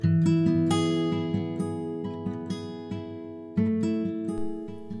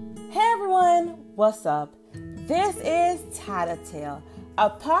What's up? This is Tidal Tale, a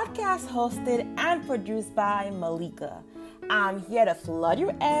podcast hosted and produced by Melika. I'm here to flood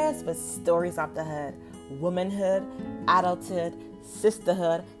your ass with stories of the hood, womanhood, adulthood,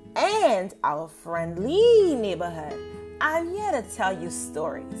 sisterhood, and our friendly neighborhood. I'm here to tell you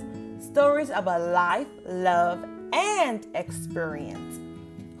stories about life, love, and experience.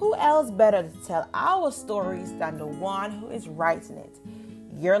 Who else better to tell our stories than the one who is writing it?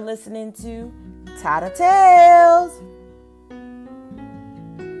 You're listening to Tidal Tales.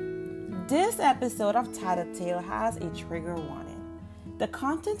 This episode of Tidal Tale has a trigger warning. The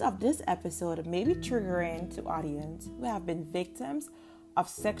content of this episode may be triggering to audience who have been victims of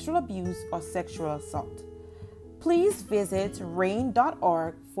sexual abuse or sexual assault. Please visit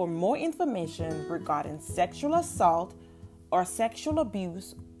rain.org for more information regarding sexual assault or sexual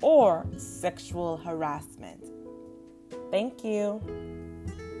abuse or sexual harassment. Thank you.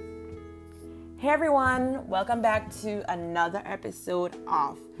 Hey everyone, welcome back to another episode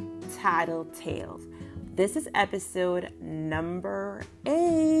of Tidal Tales. This is episode number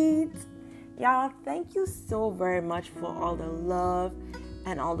 8. Y'all, thank you so very much for all the love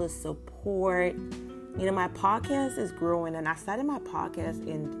and all the support. You know, my podcast is growing, and I started my podcast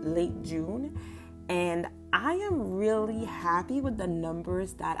in late June, and I am really happy with the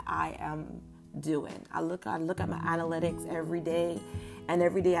numbers that I am doing. I look at my analytics every day, and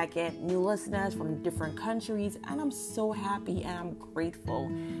every day I get new listeners from different countries, and I'm so happy and I'm grateful.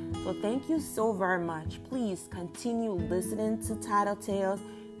 So thank you so very much. Please continue listening to Tidal Tales.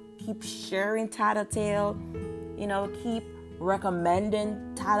 Keep sharing Tidal Tale. You know, keep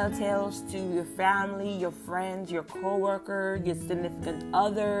recommending Tidal Tales to your family, your friends, your coworker, your significant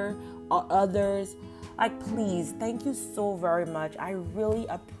other, or others. Like, please, thank you so very much. I really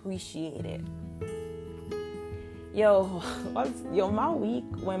appreciate it. Yo, my week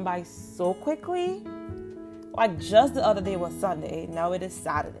went by so quickly. Like, just the other day was Sunday. Now it is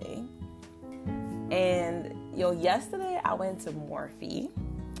Saturday. And, yesterday I went to Morphe.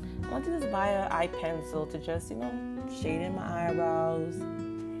 I went to just buy an eye pencil to just, shade in my eyebrows.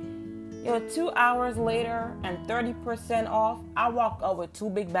 2 hours later and 30% off, I walked up with 2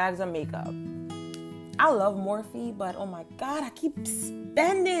 big bags of makeup. I love Morphe, but oh my God, I keep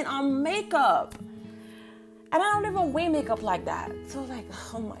spending on makeup. And I don't even wear makeup like that. So like,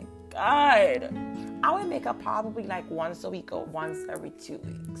 oh my God. I wear makeup probably like once a week or once every 2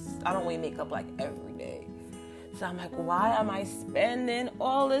 weeks. I don't wear makeup like every day. So I'm like, why am I spending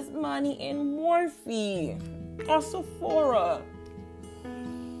all this money in Morphe or Sephora?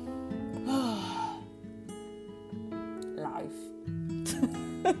 Life.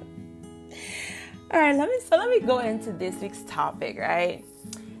 All right, let me go into this week's topic, right?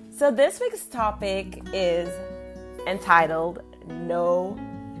 So this week's topic is entitled No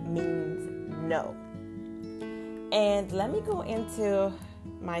Means No. And let me go into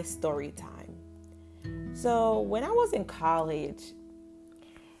my story time. So when I was in college,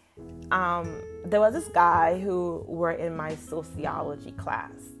 there was this guy who were in my sociology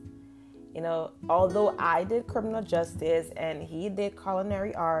class. Although I did criminal justice and he did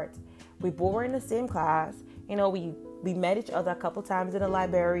culinary arts, we both were in the same class. We met each other a couple times in the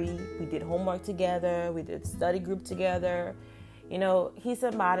library. We did homework together. We did study group together. He's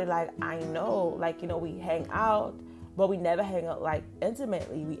somebody like I know, we hang out, but we never hang out like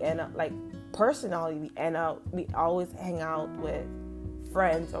intimately. We end up like personally, we always hang out with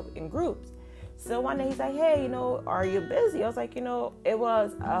friends or in groups. So one day he's like, hey, are you busy? I was like, it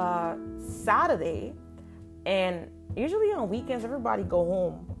was Saturday, and usually on weekends, everybody go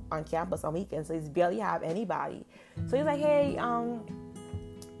home on campus on weekends, so he's barely have anybody. So he's like, hey, I'm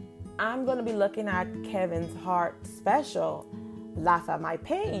gonna be looking at Kevin's Hart special, Laugh at My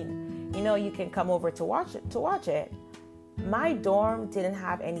Pain. You can come over to watch it. My dorm didn't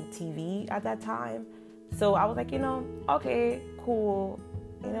have any TV at that time, so I was like, okay, cool,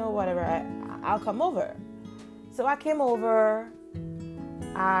 whatever, I'll come over. So I came over,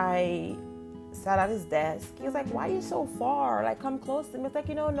 I sat at his desk. He was like, why are you so far? Like, come close to me. It's like,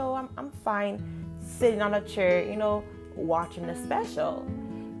 no, I'm fine sitting on a chair, watching the special.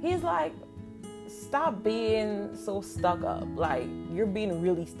 He's like, stop being so stuck up. Like, you're being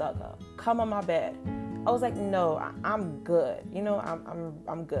really stuck up. Come on my bed. I was like, no, I'm good.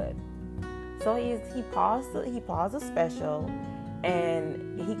 I'm good. So he paused the special,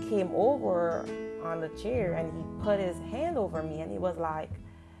 and he came over on the chair and he put his hand over me, and he was like,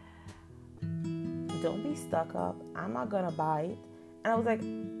 don't be stuck up. I'm not gonna bite. And I was like,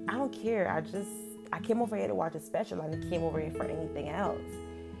 I don't care. I came over here to watch a special. I didn't came over here for anything else.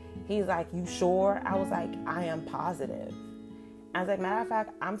 He's like, you sure? I was like, I am positive. I was like, matter of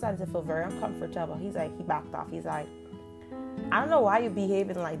fact, I'm starting to feel very uncomfortable. He's like, he backed off. He's like, I don't know why you're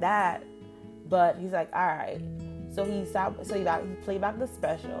behaving like that, but he's like, all right. So he played back the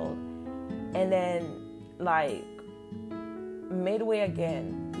special, and then like midway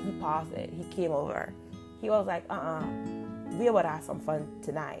again, he paused it. He came over. He was like, we about to have some fun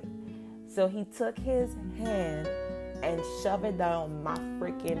tonight. So he took his hand and shoved it down my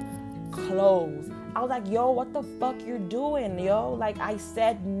freaking clothes. I was like, yo, what the fuck you're doing, yo? Like, I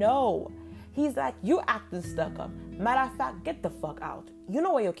said no. He's like, you acting stuck up. Matter of fact, get the fuck out. You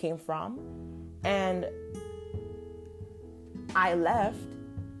know where you came from. And I left.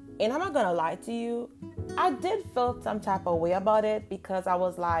 And I'm not gonna lie to you, I did feel some type of way about it, because I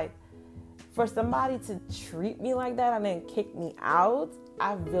was like, for somebody to treat me like that and then kick me out,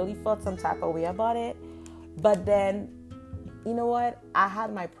 I really felt some type of way about it. But then, you know what? I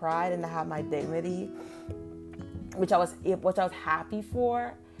had my pride and I had my dignity, which I was happy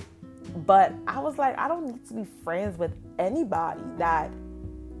for. But I was like, I don't need to be friends with anybody that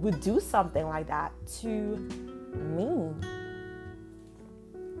would do something like that to me.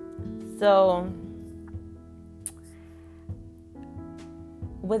 So,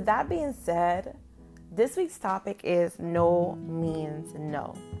 with that being said, this week's topic is no means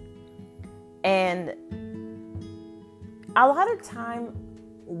no. And a lot of time,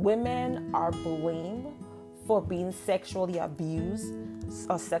 women are blamed for being sexually abused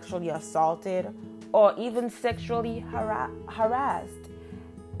or sexually assaulted or even sexually harassed.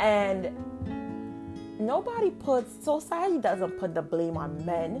 And society doesn't put the blame on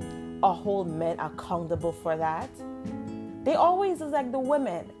men or hold men accountable for that. They always is like the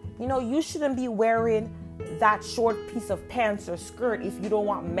women. You know, you shouldn't be wearing that short piece of pants or skirt if you don't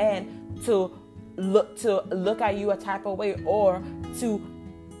want men to look at you a type of way or to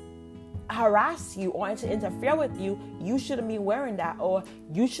harass you or to interfere with you. You shouldn't be wearing that, or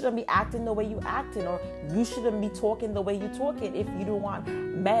you shouldn't be acting the way you acting, or you shouldn't be talking the way you talking if you don't want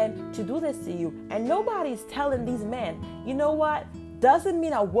men to do this to you. And nobody's telling these men, you know what? Doesn't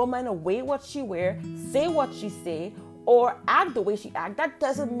mean a woman wear what she wear, say what she say, or act the way she act. That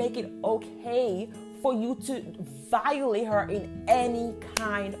doesn't make it okay for you to violate her in any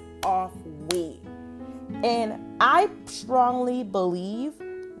kind of way. And I strongly believe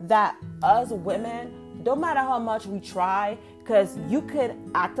that us women, no matter how much we try, because you could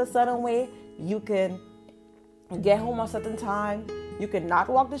act a certain way, you can get home a certain time, you could not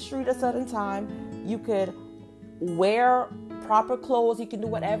walk the street a certain time, you could wear proper clothes, you can do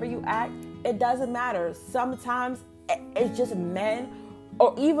whatever you act. It doesn't matter. Sometimes it's just men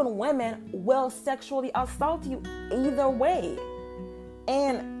or even women will sexually assault you either way.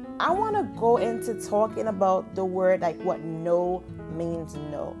 And I want to go into talking about the word, like what no means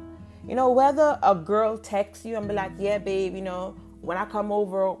no. You know, whether a girl texts you and be like, yeah, babe, you know, when I come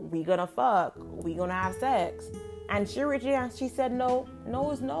over, we gonna fuck, we gonna have sex. And she rejected and she said no. No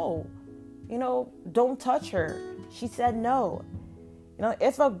is no. You know, don't touch her. She said no. You know,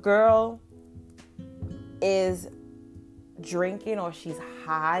 if a girl is drinking or she's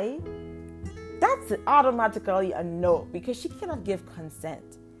high, that's automatically a no, because she cannot give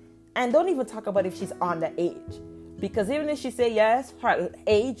consent. And don't even talk about if she's underage, because even if she say yes, her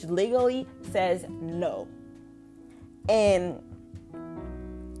age legally says no. And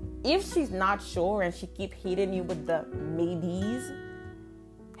if she's not sure and she keep hitting you with the maybes,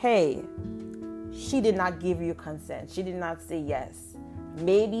 hey, she did not give you consent. She did not say yes.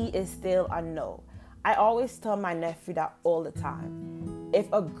 Maybe is still a no. I always tell my nephew that all the time. If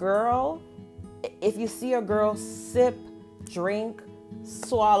you see a girl sip, drink,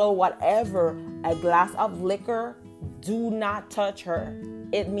 swallow, whatever, a glass of liquor, do not touch her.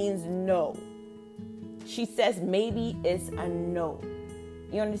 It means no. She says maybe, it's a no.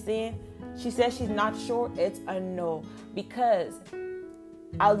 You understand? She says she's not sure, it's a no. Because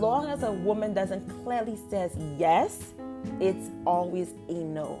as long as a woman doesn't clearly says yes, it's always a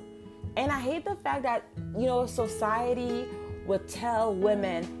no. And I hate the fact that, you know, society would tell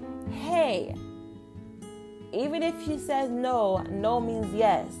women, hey, even if she says no, no means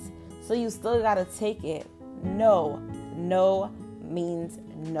yes. So you still gotta take it. No. No means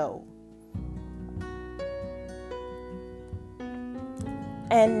no.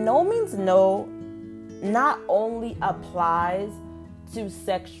 And no means no not only applies to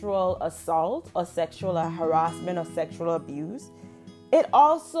sexual assault or sexual harassment or sexual abuse, it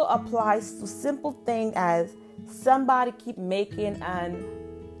also applies to simple things as somebody keep making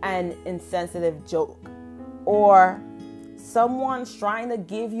an insensitive joke, or someone's trying to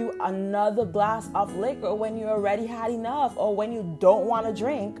give you another glass of liquor when you already had enough, or when you don't want to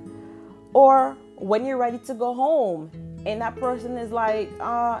drink, or when you're ready to go home And that person is like,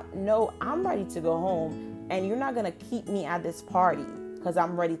 no, I'm ready to go home, and you're not going to keep me at this party because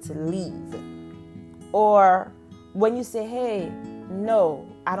I'm ready to leave. Or when you say, hey, no,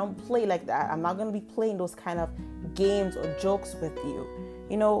 I don't play like that. I'm not going to be playing those kind of games or jokes with you.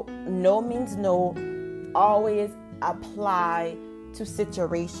 No means no. Always apply to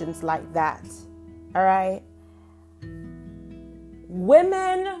situations like that. All right.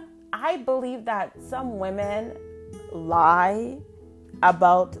 Women, I believe that some women lie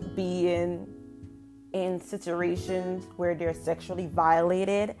about being in situations where they're sexually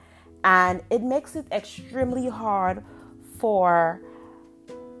violated, and it makes it extremely hard for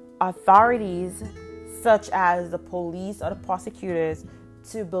authorities such as the police or the prosecutors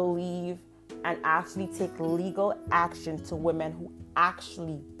to believe and actually take legal action to women who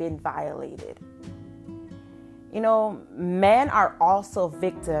actually been violated. Men are also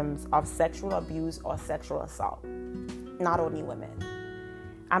victims of sexual abuse or sexual assault, not only women.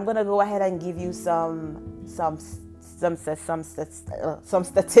 I'm gonna go ahead and give you some statistics.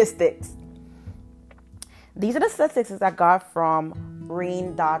 These are the statistics I got from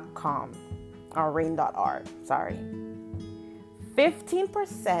rain.com or rain.org. Sorry.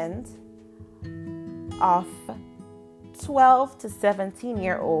 15% of 12 to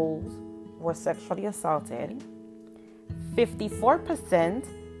 17-year-olds were sexually assaulted. 54%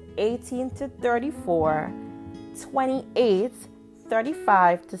 18 to 34, 28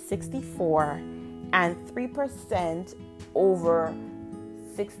 35 to 64, and 3% over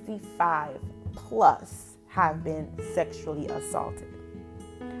 65 plus have been sexually assaulted.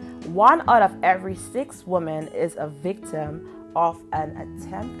 1 out of every 6 women is a victim of an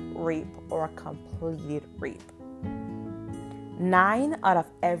attempt rape or a completed rape. 9 out of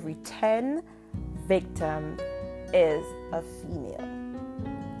every 10 victims is a female.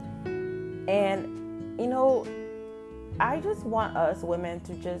 And I just want us women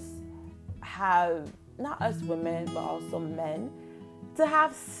to just have, not us women, but also men, to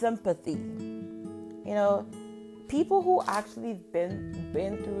have sympathy. People who actually been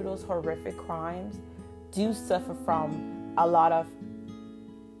through those horrific crimes do suffer from a lot of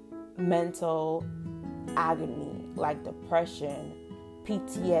mental agony, like depression,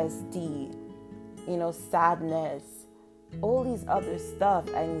 PTSD, sadness, all these other stuff,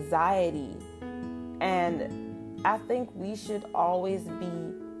 anxiety. And I think we should always be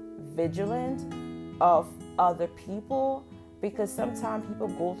vigilant of other people, because sometimes people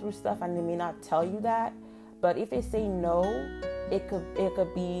go through stuff and they may not tell you that, but if they say no, it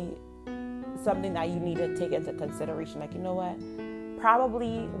could be something that you need to take into consideration. Like,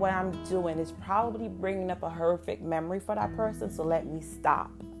 probably what I'm doing is probably bringing up a horrific memory for that person, so let me stop.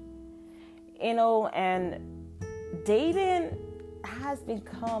 And dating has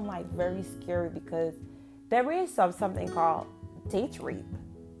become very scary, because there is something called date rape,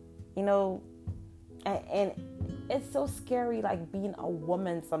 and it's so scary, being a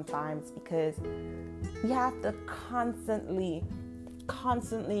woman sometimes, because we have to constantly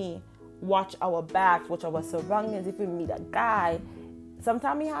watch our backs, watch our surroundings. If we meet a guy,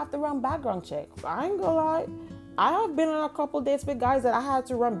 sometimes we have to run background checks. I ain't gonna lie. I have been on a couple dates with guys that I had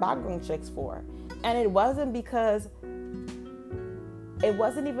to run background checks for. And it wasn't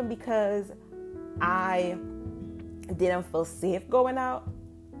even because I didn't feel safe going out.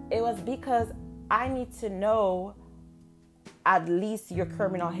 It was because I need to know at least your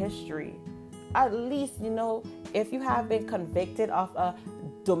criminal history. At least, if you have been convicted of a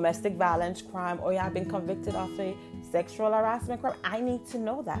domestic violence crime, or you have been convicted of a sexual harassment crime, I need to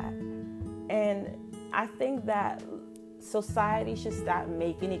know that. And I think that society should start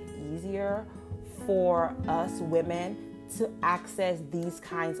making it easier for us women to access these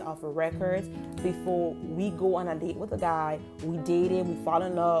kinds of records before we go on a date with a guy. We date him, we fall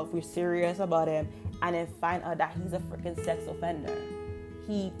in love, we're serious about him, and then find out that he's a freaking sex offender.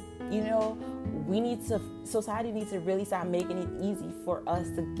 Society needs to really start making it easy for us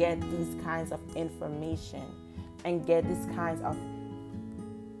to get these kinds of information and get these kinds of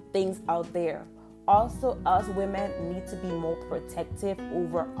things out there. Also, us women need to be more protective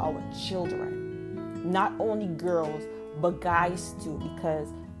over our children. Not only girls, but guys too, because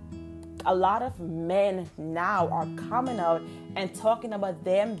a lot of men now are coming out and talking about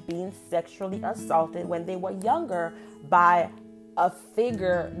them being sexually assaulted when they were younger by a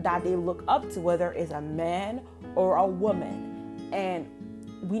figure that they look up to, whether it's a man or a woman. And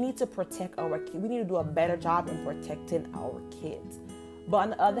we need to protect our kids. We need to do a better job in protecting our kids. But on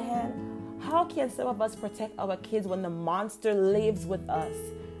the other hand, how can some of us protect our kids when the monster lives with us?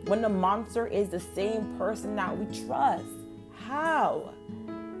 When the monster is the same person that we trust? How?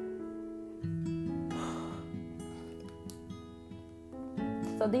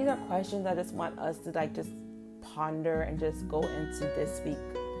 So these are questions I just want us to like just ponder and just go into this week.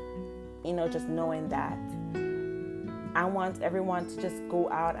 Just knowing that I want everyone to just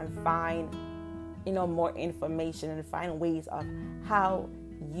go out and find, more information and find ways of how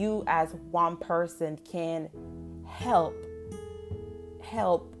you as one person can help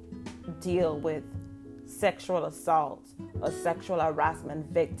deal with sexual assault or sexual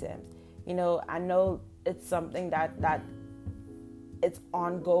harassment victims. I know it's something that it's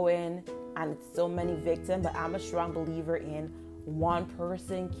ongoing and it's so many victims, but I'm a strong believer in one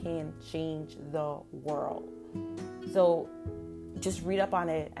person can change the world. So just read up on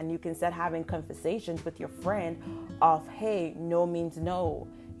it, and you can start having conversations with your friend of, hey, no means no,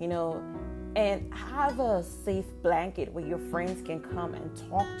 and have a safe blanket where your friends can come and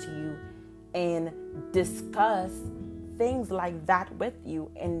talk to you and discuss things like that with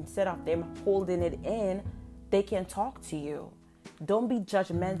you. Instead of them holding it in, they can talk to you. Don't be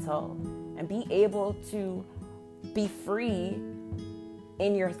judgmental, and be able to be free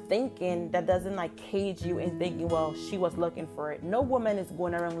in your thinking that doesn't like cage you in thinking, well, she was looking for it. No woman is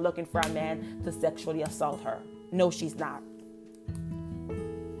going around looking for a man to sexually assault her. No, she's not.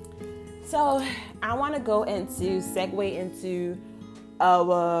 So I want to segue into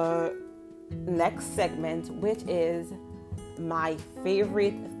our next segment, which is my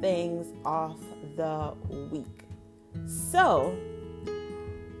favorite things of the week. So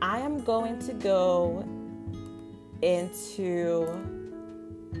I am going to go into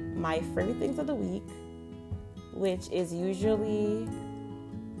my favorite things of the week, which is usually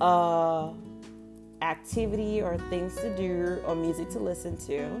activity or things to do or music to listen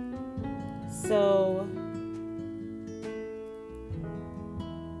to. So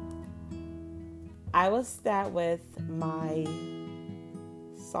I will start with my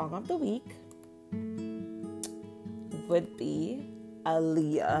song of the week. Would be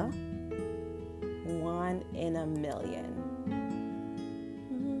Aaliyah, One in a Million.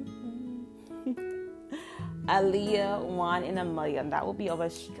 Aaliyah, One in a Million. That will be our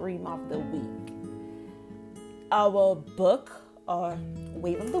stream of the week. Our book or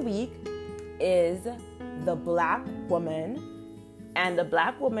wave of the week is The Black Woman. And The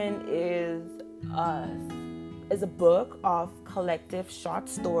Black Woman is a book of collective short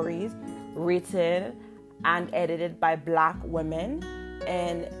stories written and edited by Black women.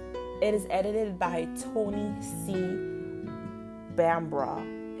 And it is edited by Tony C. Bambra.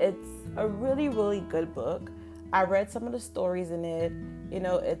 It's a really, really good book. I read some of the stories in it.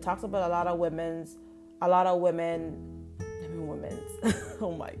 It talks about a lot of women's, oh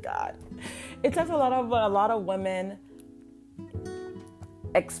my God. It talks about a lot of women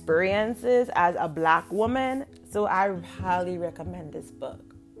experiences as a Black woman. So I highly recommend this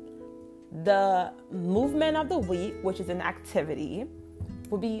book. The movement of the week, which is an activity,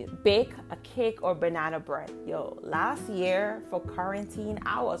 would be bake a cake or banana bread. Last year for quarantine,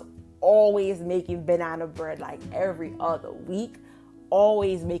 I was always making banana bread like every other week.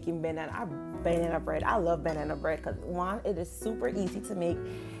 Always making banana bread. I love banana bread because one, it is super easy to make,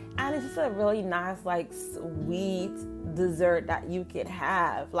 and it's just a really nice like sweet dessert that you can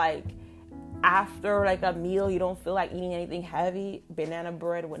have. Like after like a meal, you don't feel like eating anything heavy. Banana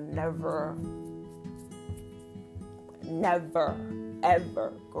bread would never,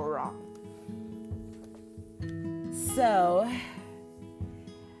 ever go wrong. So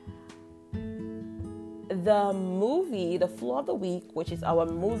the flow of the week, which is our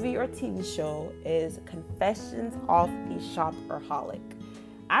movie or TV show, is Confessions of a Shopaholic.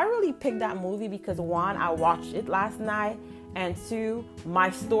 I really picked that movie because one, I watched it last night, and two, my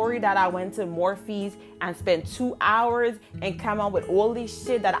story that I went to Morphe's and spent 2 hours and come up with all this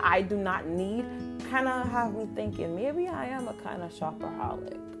shit that I do not need kind of have me thinking maybe I am a kind of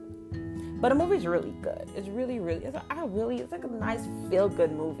shopaholic. But the movie is really good. It's really, it's like a nice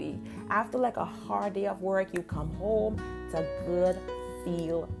feel-good movie. After like a hard day of work, you come home. It's a good,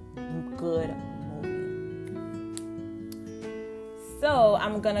 feel-good movie. So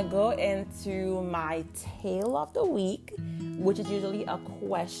I'm gonna go into my tale of the week, which is usually a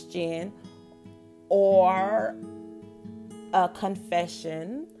question or a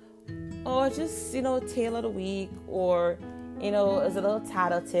confession, or just tale of the week, or it's a little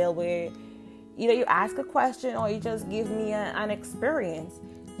Tidal Tale where either you ask a question or you just give me an experience.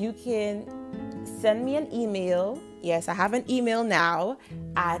 You can send me an email. Yes, I have an email now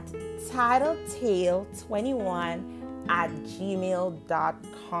at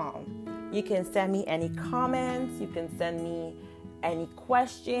tidaltale21@gmail.com. You can send me any comments. You can send me any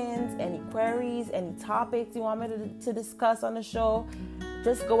questions, any queries, any topics you want me to discuss on the show.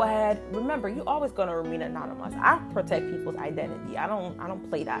 just go ahead. Remember, you're always going to remain anonymous. I protect people's identity. I don't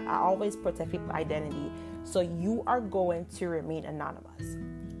play that. I always protect people's identity. So you are going to remain anonymous.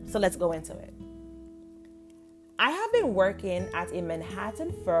 So let's go into it. I have been working at a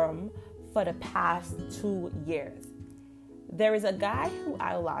Manhattan firm for the past 2 years. There is a guy who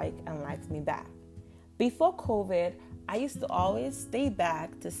I like and likes me back. Before COVID, I used to always stay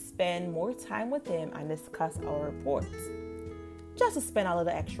back to spend more time with him and discuss our reports, just to spend a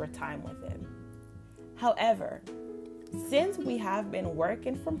little extra time with him. However, since we have been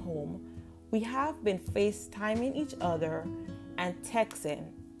working from home, we have been FaceTiming each other and texting.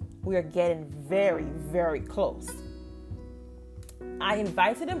 We are getting very, very close. I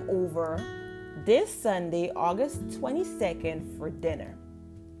invited him over this Sunday, August 22nd, for dinner.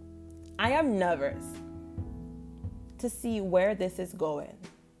 I am nervous to see where this is going.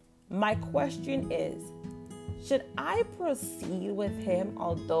 My question is, should I proceed with him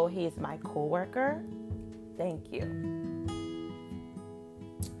although he is my coworker? Thank you.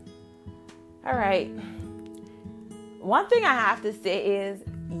 All right. One thing I have to say is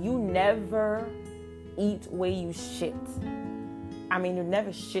you never eat where you shit. I mean, you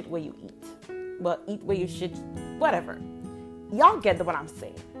never shit where you eat. Well, eat where you shit, whatever. Y'all get what I'm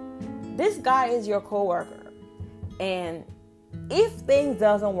saying. This guy is your coworker. And if things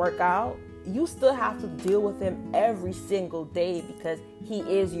doesn't work out, you still have to deal with him every single day because he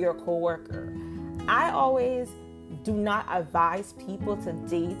is your coworker. I always do not advise people to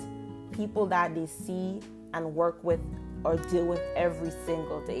date people that they see and work with or deal with every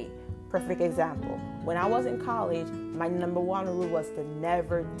single day. Perfect example. When I was in college, my number one rule was to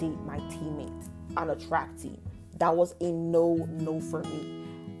never date my teammates on a track team. That was a no for me.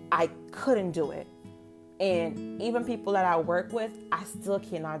 I couldn't do it. And even people that I work with, I still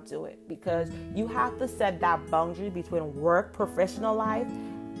cannot do it because you have to set that boundary between work, professional life,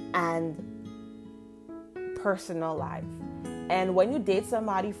 and personal life. And when you date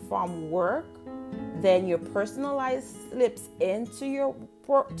somebody from work, then your personal life slips into your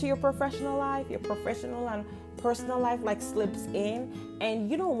professional life. Your professional and personal life like slips in,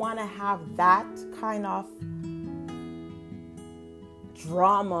 and you don't want to have that kind of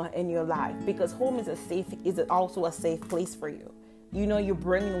drama in your life because home is also a safe place for you. You know, you're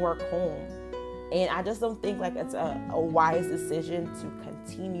bringing work home, and I just don't think like it's a wise decision to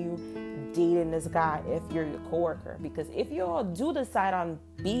continue dating this guy if you're your coworker, because if you all do decide on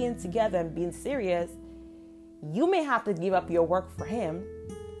being together and being serious, you may have to give up your work for him,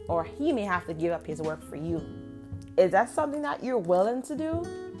 or he may have to give up his work for you. Is that something that you're willing to do?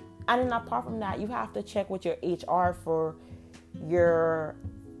 And then apart from that, you have to check with your HR for your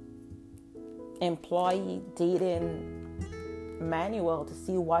employee dating manual to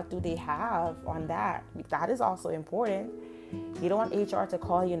see what do they have on that. That is also important. You don't want HR to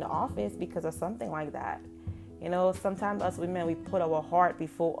call you in the office because of something like that. You know, sometimes us women, we put our heart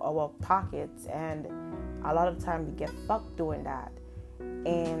before our pockets, and a lot of the time we get fucked doing that.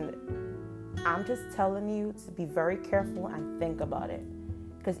 And I'm just telling you to be very careful and think about it.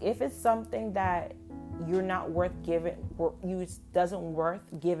 Because if it's something that you're not worth giving, doesn't worth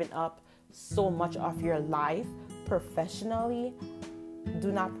giving up so much of your life professionally,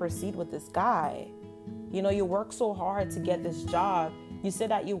 do not proceed with this guy. You know, you work so hard to get this job. You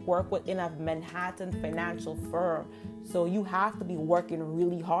said that you work within a Manhattan financial firm, so you have to be working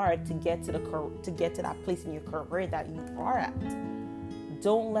really hard to get to that place in your career that you are at.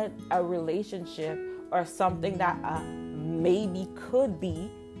 Don't let a relationship or something that maybe could be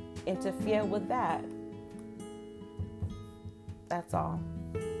interfere with that. That's all.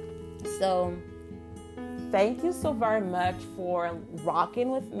 So, thank you so very much for rocking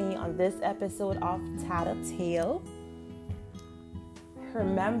with me on this episode of Tidal Tale.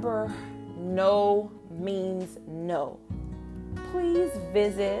 Remember, no means no. Please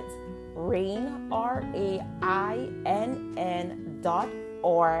visit rain.org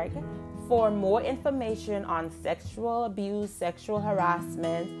for more information on sexual abuse, sexual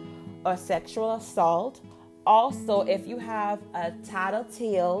harassment, or sexual assault. Also, if you have a Tidal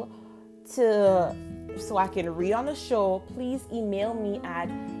Tale so I can read on the show, please email me at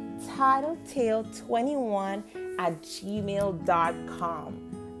tidaltale21@gmail.com.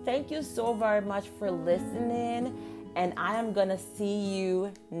 Thank you so very much for listening, and I am gonna see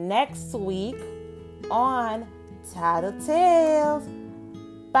you next week on Tidal Tales.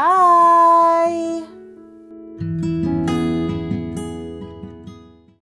 Bye.